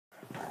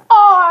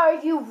Are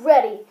you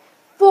ready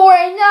for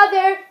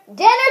another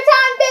dinner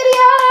time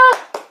video?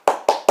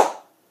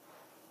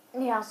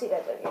 Yeah, I'll see you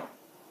guys later.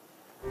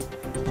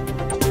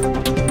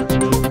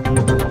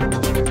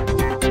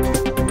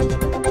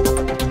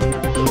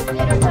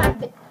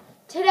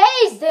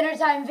 Today's dinner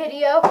time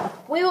video,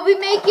 we will be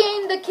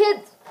making the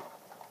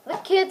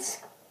kids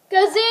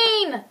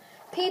cuisine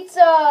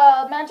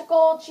pizza,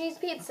 magical cheese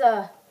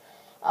pizza.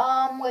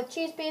 With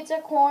cheese pizza,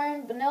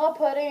 corn, vanilla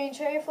pudding,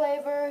 cherry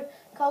flavor,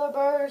 color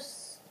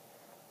bursts,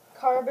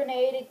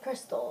 carbonated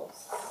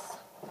crystals.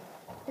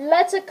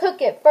 Let's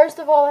cook it. First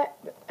of all,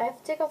 I have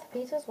to take off the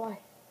pizzas. Why?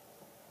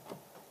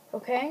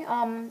 Okay.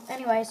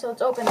 Anyway, so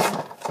it's opening.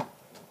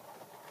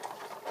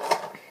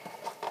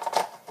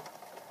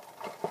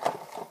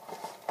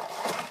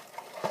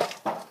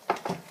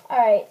 All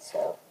right.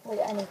 So wait,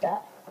 I need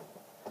that.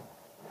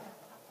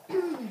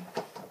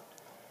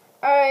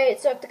 Alright,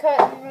 so I have to cut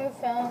and remove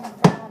film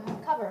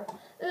from cover,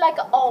 like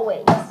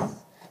always.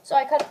 So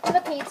I cut from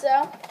the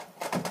pizza.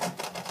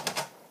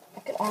 I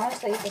could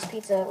honestly eat this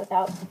pizza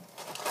without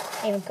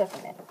even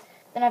cooking it.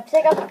 Then I have to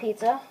take out the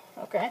pizza.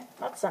 Okay,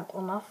 that's simple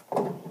enough.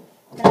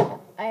 Then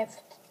I have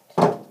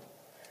to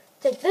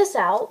take this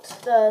out,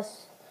 the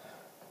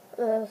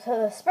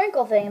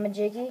sprinkle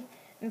thingamajiggy,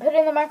 and put it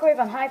in the microwave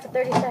on high for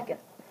 30 seconds.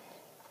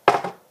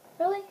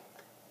 Really?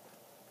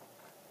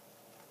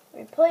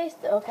 Replace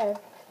the, okay.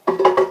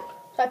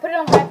 So I put it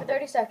on high for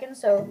 30 seconds,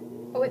 so,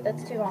 oh wait,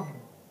 that's too long.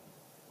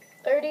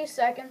 30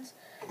 seconds,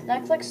 then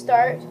I click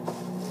start,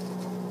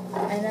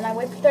 and then I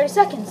wait for 30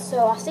 seconds, so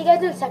I'll see you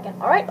guys in a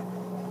second, alright?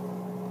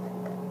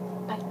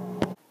 Bye.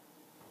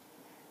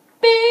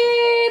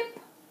 Beep!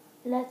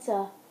 Let's,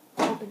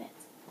 open it.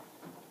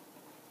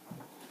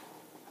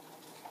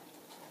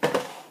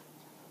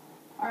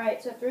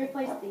 Alright, so I have to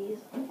replace these.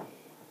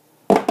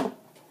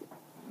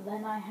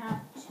 Then I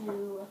have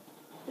to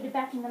put it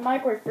back in the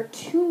microwave for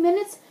 2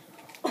 minutes.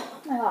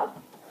 Oh my god.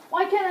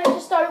 Why can't I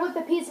just start with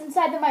the pizza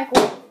inside the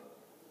microwave?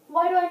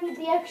 Why do I need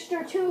the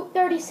extra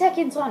 30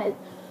 seconds on it?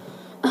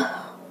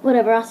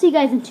 Whatever, I'll see you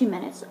guys in 2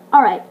 minutes.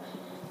 Alright.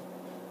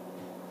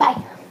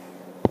 Bye.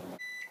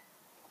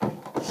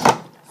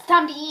 It's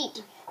time to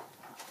eat.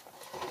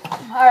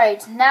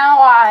 Alright,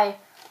 now I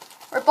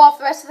rip off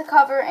the rest of the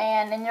cover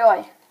and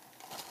enjoy.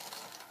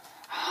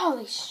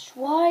 Holy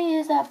why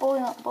is that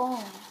boiling? I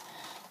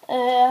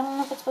don't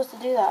know if it's supposed to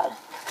do that.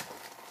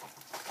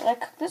 Did I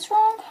cook this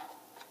wrong?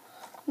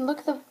 Look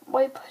at the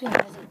white pudding.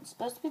 Is it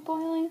supposed to be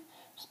boiling?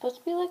 Supposed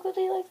to be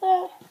liquidy like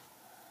that?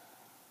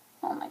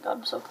 Oh my god,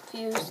 I'm so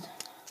confused.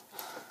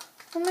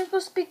 What am I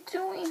supposed to be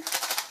doing?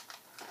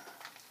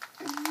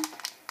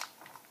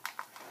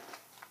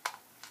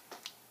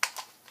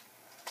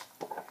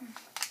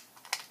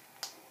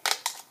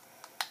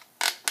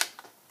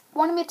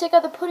 Wanted me to take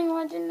out the pudding,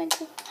 why didn't I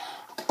take it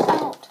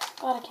out?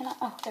 God, I cannot.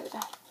 Oh, there we go.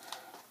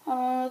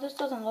 Oh, this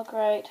doesn't look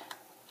right.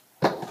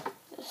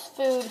 This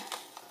food.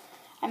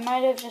 I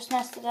might have just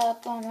messed it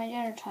up on my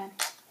dinner time.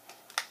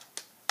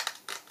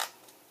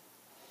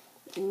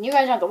 And you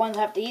guys aren't the ones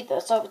that have to eat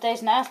this, so if it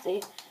tastes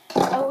nasty.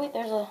 Oh wait,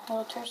 there's a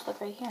little tear slip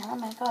right here. Oh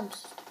my god, I'm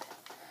so stupid.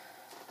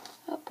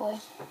 Oh boy.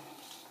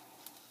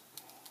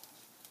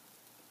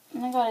 Oh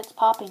my god, it's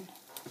popping.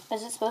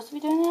 Is it supposed to be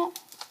doing that?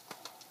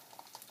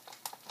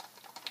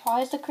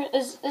 Why is the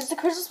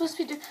crystal supposed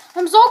to be doing?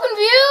 I'm so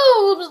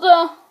confused.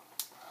 I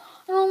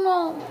don't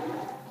know.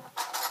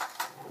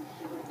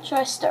 Should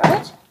I stir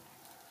it?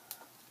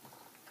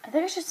 I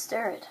think I should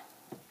stir it.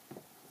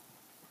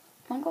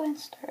 I'm gonna go ahead and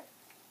stir it.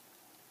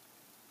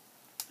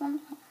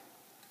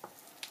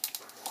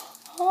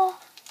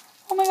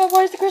 Oh my god,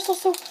 why is the crystal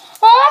so...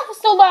 Ah,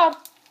 it's so loud.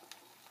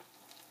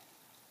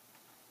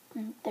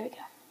 There we go.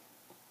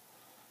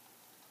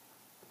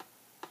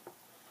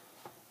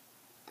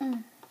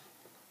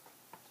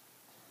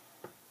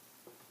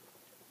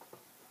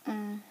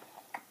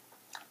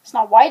 It's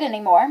not white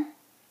anymore.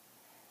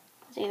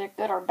 It's either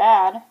good or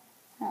bad.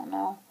 I don't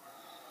know.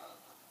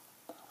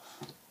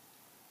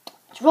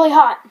 It's really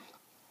hot.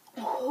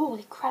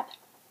 Holy crap.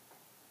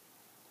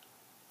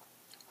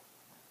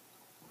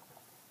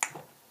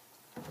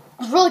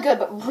 It's really good,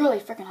 but really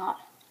freaking hot.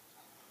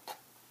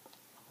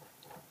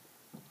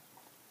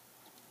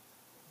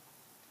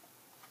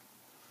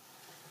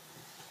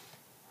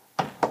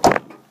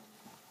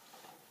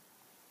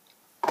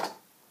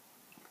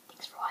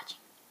 Thanks for watching.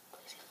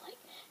 Please hit like,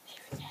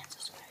 favorite, and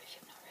subscribe if you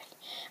have not already.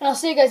 And I'll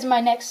see you guys in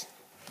my next...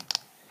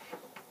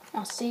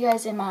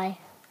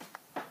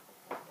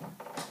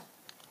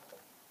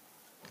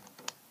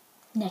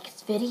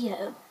 next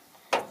video.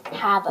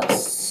 Have a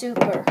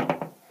super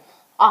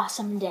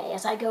awesome day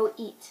as I go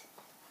eat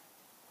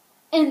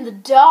in the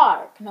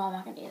dark. No, I'm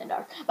not going to eat in the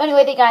dark. But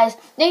anyway, guys,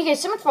 thank you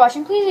guys so much for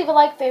watching. Please leave a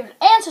like, favorite,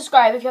 and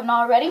subscribe if you have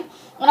not already.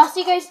 And I'll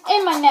see you guys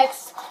in my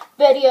next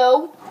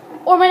video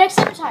or my next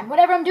dinner time,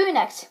 whatever I'm doing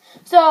next.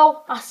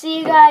 So, I'll see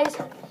you guys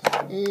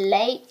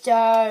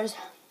later.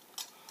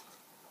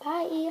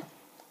 Bye.